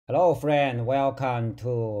Hello friend, welcome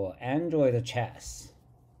to Android Chess,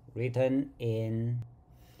 written in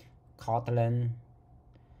Kotlin.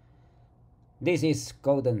 This is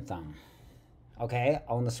Golden Thumb. Okay,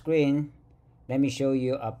 on the screen, let me show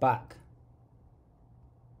you a bug.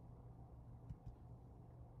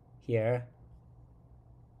 Here.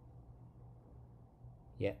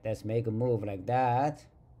 Yeah, let's make a move like that.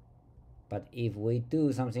 But if we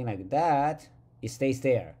do something like that, it stays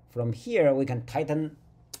there. From here, we can tighten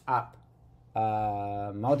up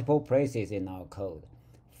multiple places in our code.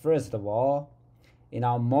 First of all, in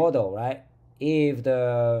our model, right? If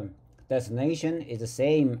the destination is the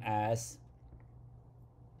same as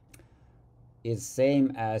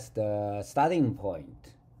the starting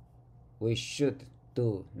point, we should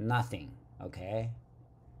do nothing. Okay.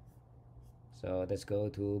 So let's go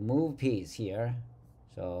to move piece here.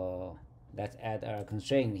 So let's add a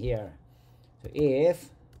constraint here. So if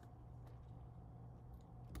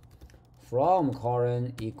from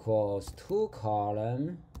column equals to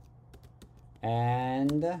column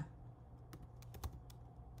and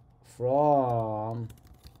from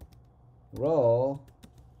row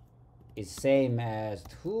is same as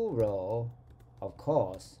to row, of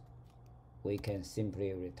course we can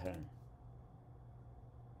simply return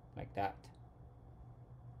like that.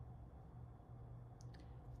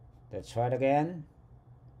 Let's try it again.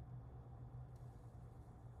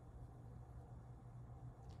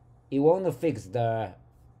 It won't fix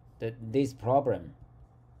this problem.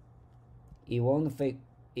 It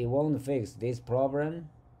won't fix this problem,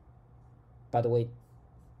 but we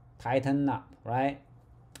tighten up, right?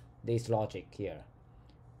 This logic here.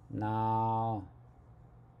 Now,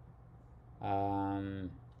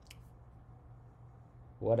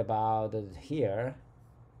 what about here?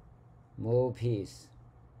 Move piece.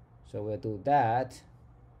 So we'll do that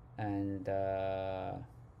and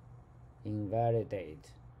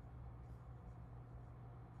invalidate.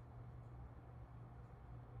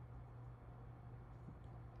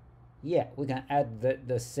 Yeah, we can add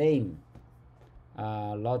the same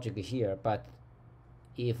logic here, but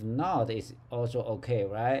if not, it's also okay,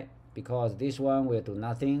 right? Because this one will do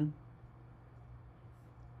nothing,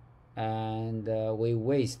 and we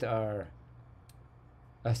waste a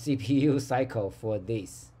CPU cycle for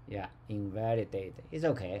this. Yeah, invalidate. It's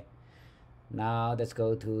okay. Now let's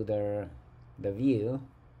go to the view.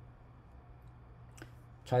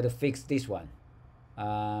 Try to fix this one.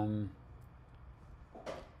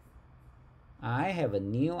 I have a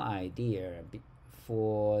new idea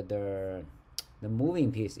for the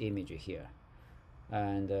moving piece image here,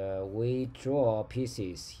 and we draw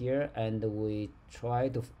pieces here and we try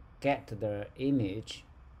to get the image.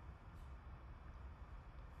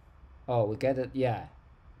 Oh, we get it. Yeah,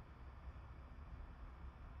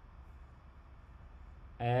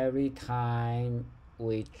 every time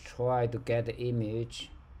we try to get the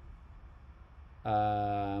image,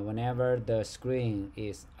 whenever the screen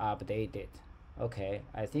is updated. Okay,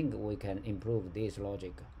 I think we can improve this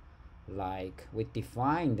logic. Like we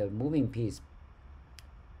define the moving piece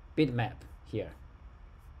bitmap here.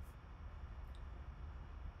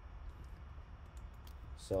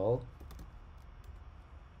 So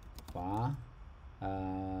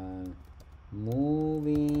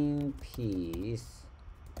moving piece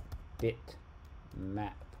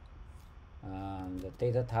bitmap. The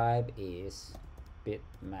data type is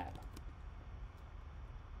bitmap.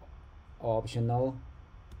 Optional.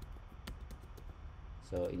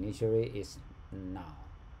 So initially is null.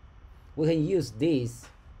 We can use this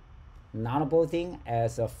nullable thing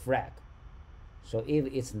as a flag. So if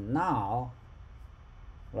it's null,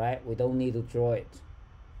 right, we don't need to draw it.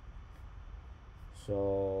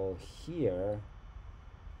 So here,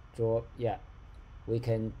 draw, yeah, we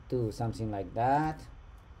can do something like that.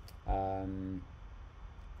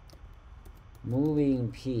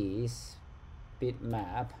 Moving piece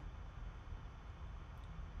bitmap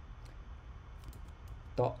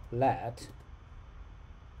dot let,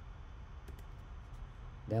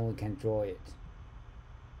 then we can draw it.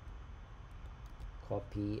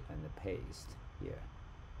 Copy and paste here.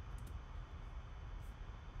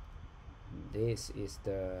 This is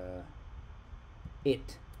the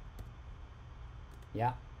it.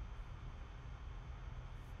 Yeah.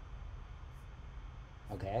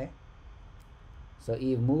 Okay. So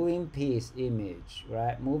if moving piece image,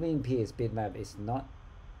 right, moving piece bitmap is not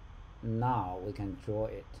now, we can draw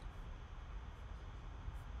it.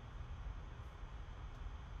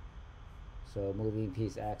 So moving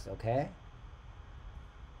piece X, okay.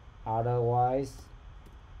 Otherwise,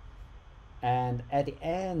 and at the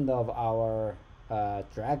end of our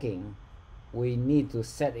dragging, we need to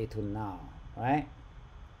set it to now, right?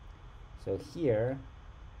 So here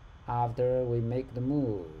after we make the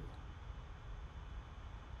move.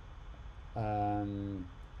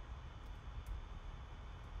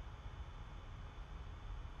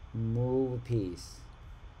 Move piece.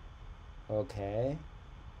 Okay,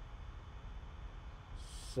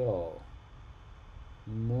 so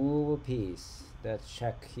move piece, let's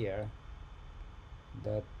check here,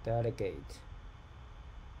 the delegate,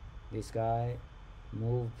 this guy,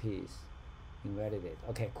 move piece, invalidate.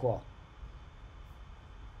 Okay, cool.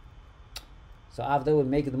 So after we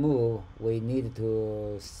make the move, we need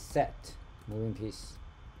to set moving piece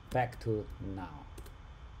back to now.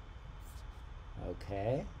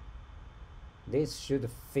 Okay, this should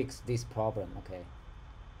fix this problem. Okay,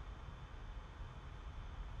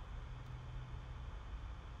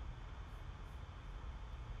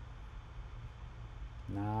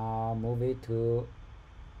 now move it to,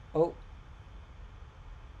 oh,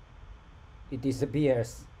 it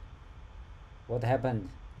disappears. What happened?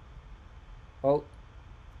 Oh,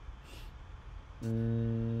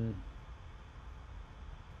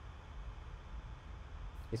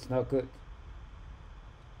 it's not good.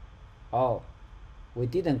 Oh, we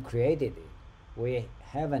didn't create it. We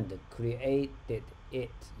haven't created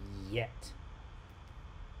it yet.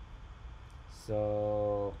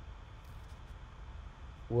 So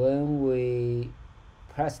when we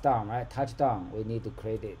press down, right, touch down, we need to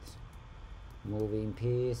create it. Moving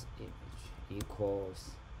piece image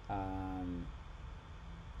equals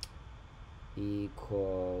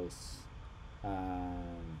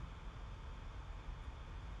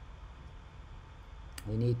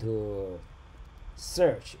we need to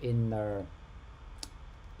search in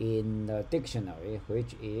the dictionary,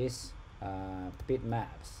 which is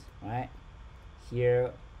bitmaps, right?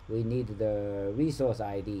 Here we need the resource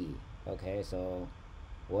ID. Okay, so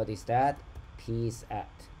what is that? Piece at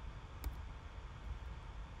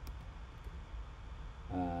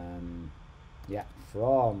yeah,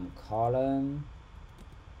 from column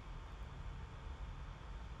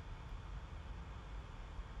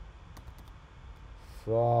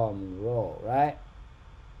from row, right?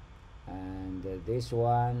 And this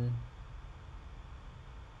one,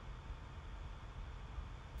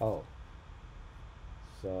 oh,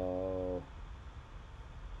 so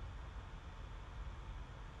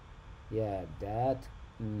yeah, that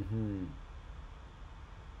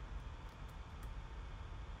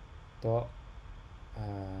dot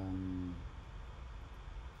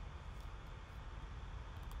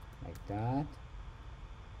like that,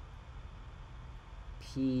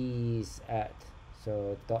 piece at,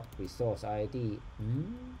 so dot resource ID.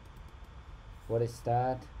 What is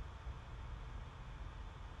that?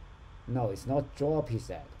 No, it's not draw piece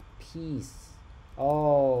at, piece.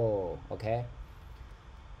 Oh, okay,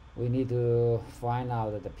 we need to find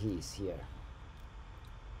out the piece here.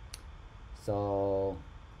 So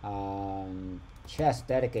chest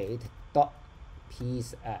delegate dot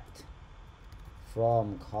piece at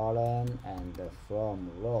from column and from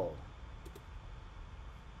row,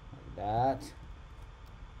 like that.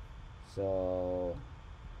 So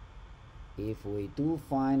if we do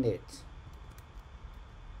find it,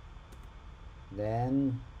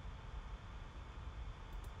 then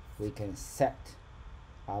we can set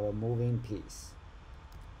our moving piece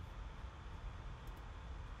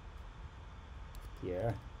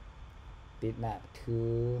here, bitmap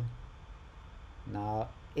 2. Now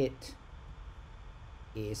it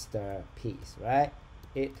is the piece, right?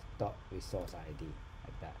 It dot resource ID,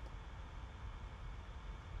 like that.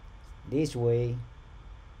 This way,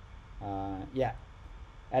 yeah,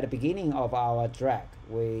 at the beginning of our drag,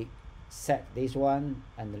 we set this one,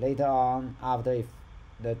 and later on, after if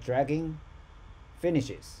the dragging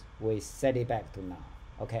finishes, we set it back to now.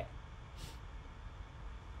 Okay.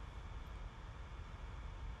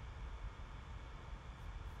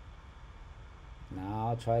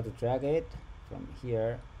 Now try to drag it from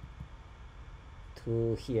here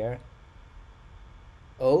to here.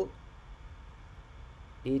 Oh,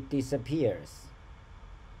 it disappears.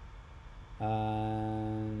 I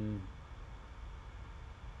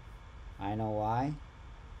know why.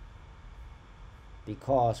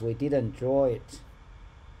 Because we didn't draw it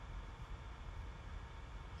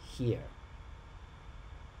here.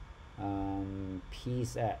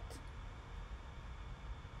 Piece at.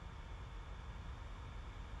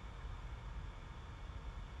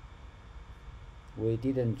 We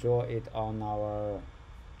didn't draw it on our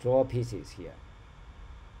draw pieces here.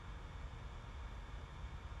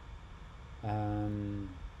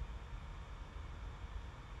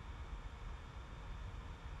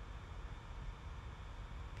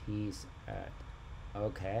 Piece at.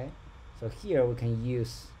 Okay, so here we can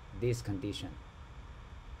use this condition.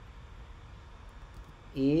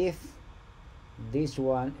 if this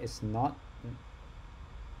one is not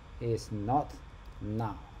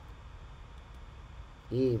now,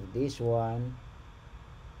 if this one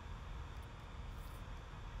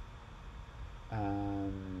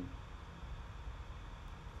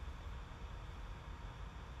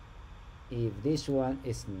if this one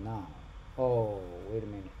is now, oh, wait a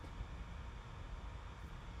minute,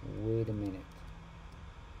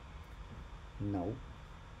 no,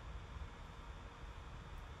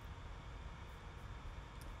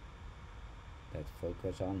 let's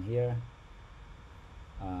focus on here.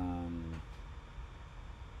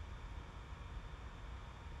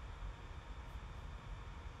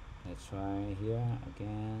 Let's try here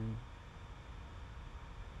again.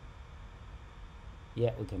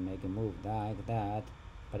 Yeah, we can make a move like that,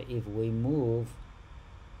 but if we move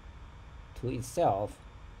to itself,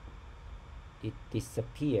 it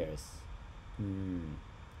disappears.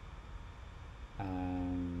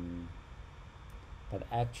 But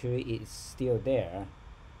actually it's still there.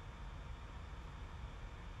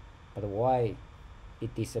 But why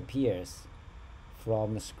it disappears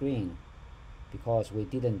from the screen? Because we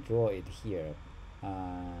didn't draw it here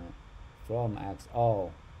from X.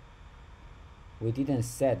 Oh, we didn't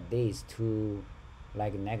set this to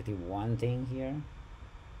like -1 thing here.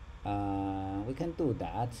 We can do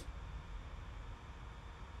that.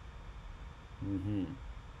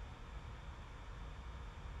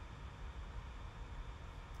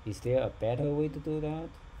 Is there a better way to do that?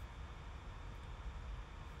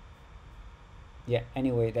 Yeah,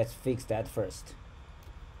 anyway, let's fix that first.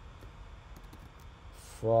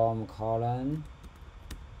 From column,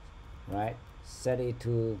 right, set it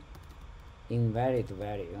to invalid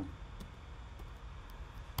value,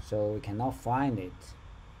 so we cannot find it.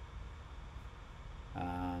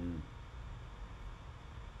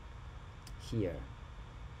 Here.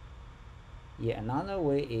 Yeah, another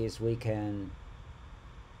way is we can,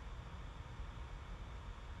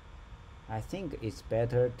 I think it's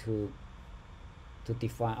better to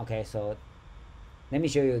define. Okay, so let me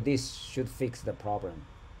show you. This should fix the problem,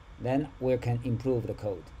 then we can improve the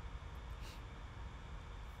code.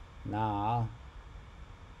 Now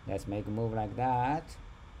let's make a move like that.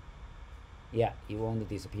 Yeah, it won't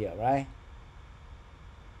disappear, right?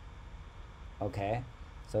 Okay,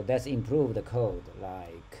 so let's improve the code.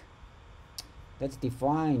 Like, let's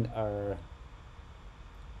define a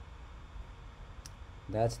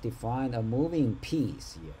moving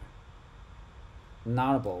piece here,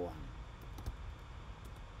 nullable one.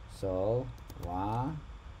 So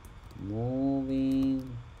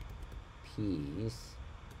moving piece.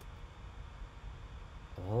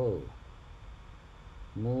 Oh,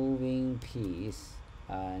 moving piece,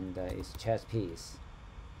 and it's chess piece.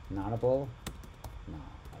 Nullable? No,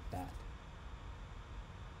 like that.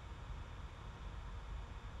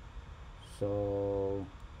 So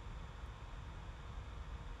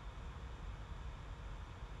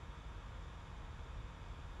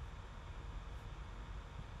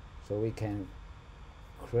we can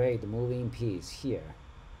create moving piece here.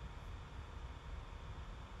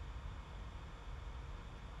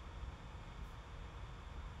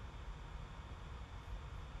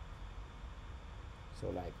 So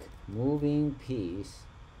like moving piece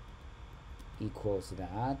equals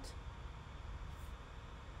that.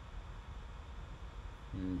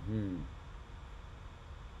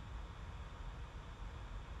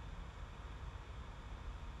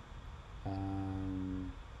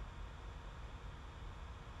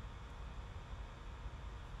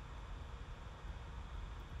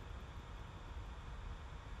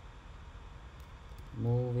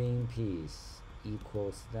 Moving piece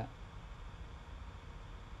equals that.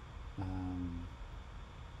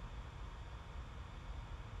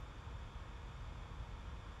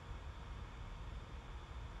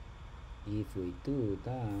 If we do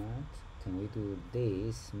that, can we do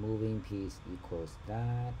this? Moving piece equals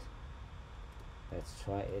that. Let's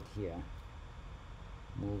try it here.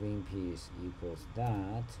 Moving piece equals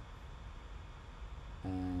that,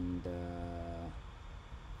 and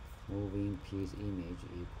moving piece image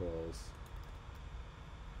equals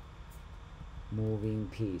moving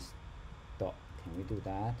piece dot. Can we do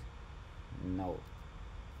that? No,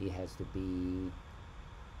 it has to be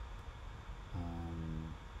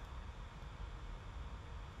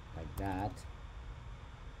like that.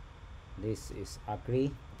 This is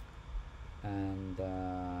ugly, and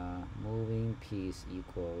moving piece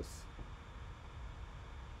equals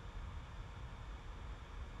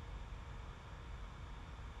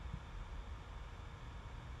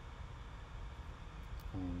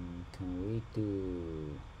can we do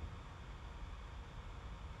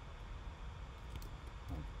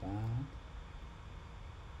like that?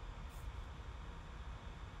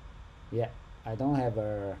 Yeah, I don't have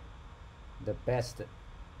the best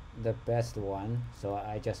one, so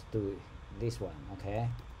I just do this one. Okay,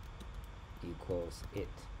 equals it,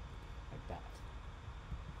 like that.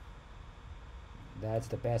 That's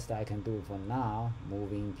the best I can do for now.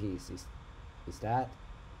 Moving piece is that.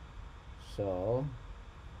 So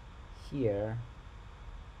here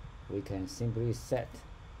we can simply set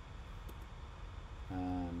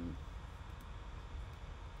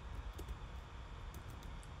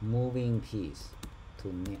moving piece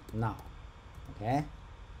to now. Okay,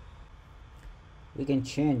 we can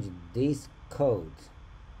change this code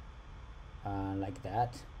like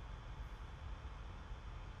that.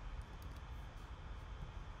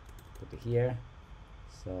 Put it here.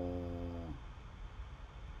 So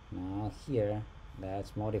now here,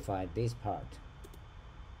 let's modify this part.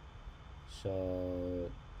 So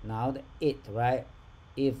now the it, right?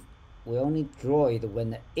 If we only draw it when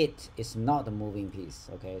the it is not a moving piece.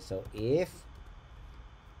 Okay, so if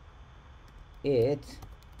it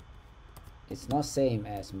is not same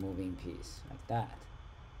as moving piece, like that,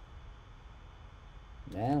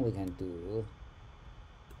 then we can do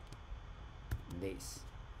this.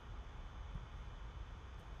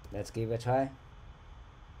 Let's give it a try.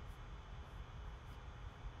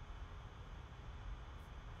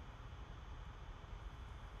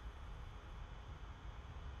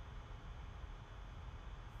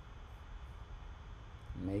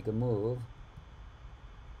 Make a move.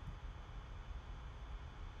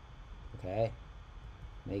 Okay,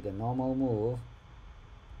 make a normal move.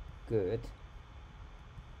 Good.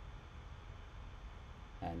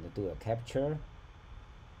 And do a capture.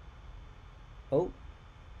 Oh,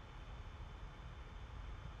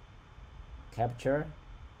 capture,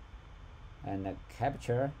 and a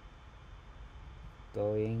capture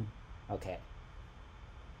going. Okay,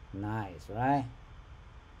 nice, right?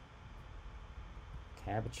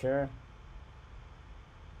 Capture,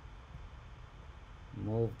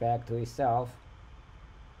 move back to itself,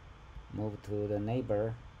 move to the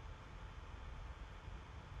neighbor.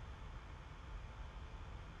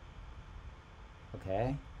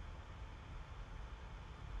 Okay,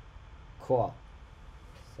 cool.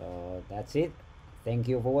 So that's it. Thank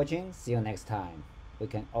you for watching. See you next time. We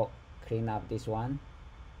can clean up this one.